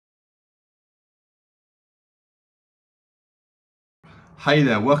Hey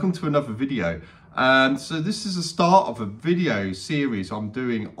there, welcome to another video. So this is the start of a video series I'm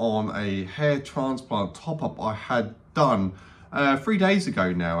doing on a hair transplant top-up I had done 3 days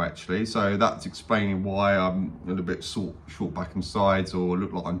ago now actually. So that's explaining why I'm a little bit short back and sides, or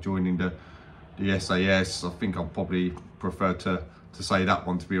look like I'm joining the SAS. I think I'll probably prefer to say that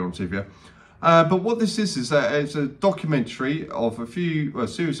one, to be honest with you. But what this is it's a documentary of a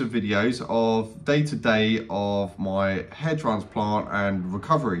series of videos of day-to-day of my hair transplant and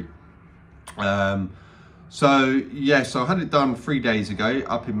recovery. So yes, I had it done 3 days ago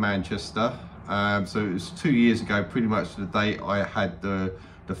up in Manchester. So it was 2 years ago, pretty much the day I had the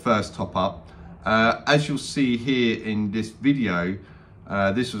first top up. As you'll see here in this video,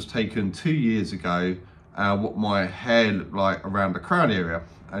 this was taken 2 years ago, what my hair looked like around the crown area.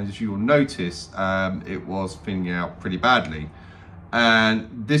 And as you will notice, it was thinning out pretty badly.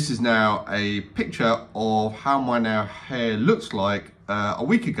 And this is now a picture of how my hair looks like a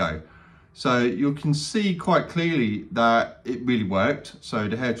week ago. So you can see quite clearly that it really worked. So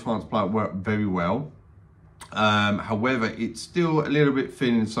the hair transplant worked very well. However, it's still a little bit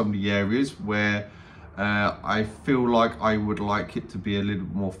thin in some of the areas where I feel like I would like it to be a little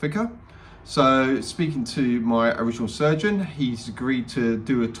more thicker. So speaking to my original surgeon, he's agreed to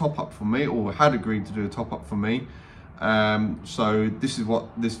do a top up for me, or had agreed to do a top up for me. So this is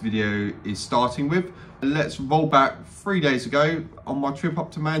what this video is starting with. Let's roll back 3 days ago on my trip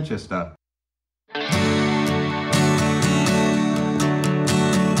up to Manchester.